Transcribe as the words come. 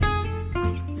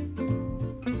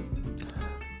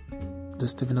The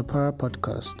Stephen Opara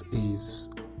podcast is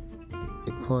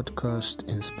a podcast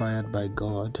inspired by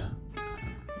God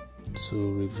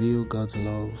to reveal God's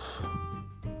love,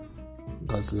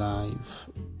 God's life,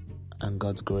 and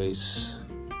God's grace.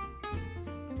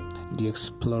 The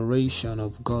exploration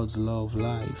of God's love,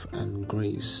 life, and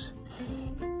grace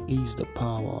is the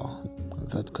power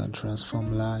that can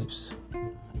transform lives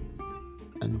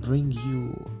and bring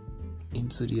you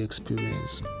into the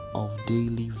experience of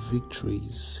daily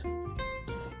victories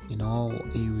in all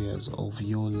areas of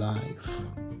your life.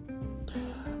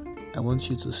 I want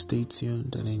you to stay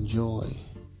tuned and enjoy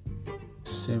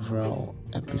several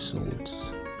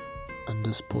episodes on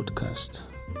this podcast,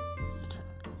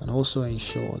 and also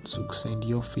ensure to send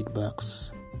your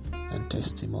feedbacks and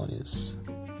testimonies.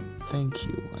 Thank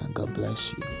you, and God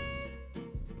bless you.